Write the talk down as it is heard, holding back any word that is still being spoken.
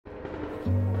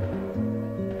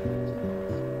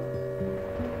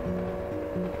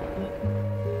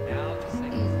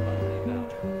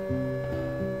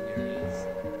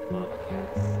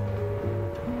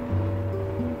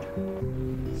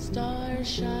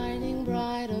shining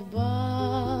bright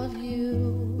above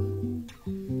you.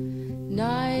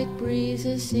 Night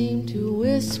breezes seem to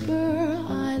whisper,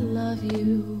 I love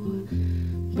you.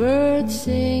 Birds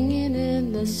singing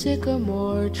in the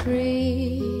sycamore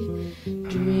tree.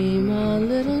 Dream a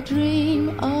little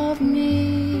dream of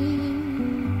me.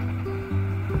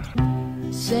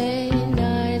 Say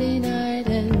nighty-night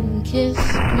and kiss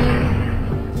me.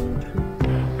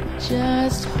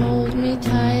 Just hold me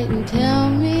tight and tell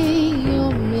me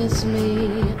you'll miss me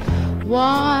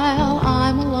while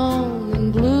I'm alone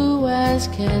and blue as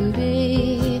can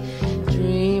be.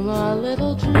 Dream a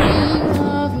little dream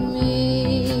of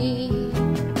me.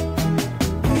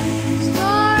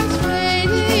 Stars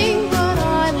fading, but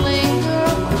I linger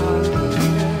on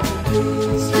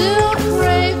here, still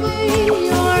craving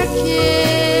your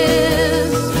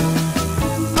kiss.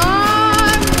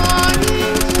 I'm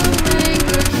longing to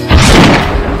linger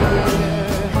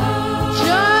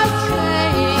just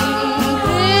saying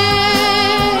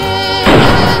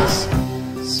this.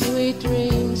 Sweet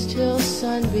dreams till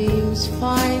sunbeams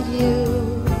find you.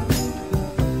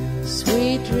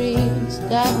 Sweet dreams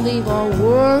that leave all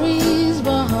worries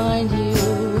behind you.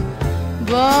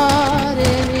 But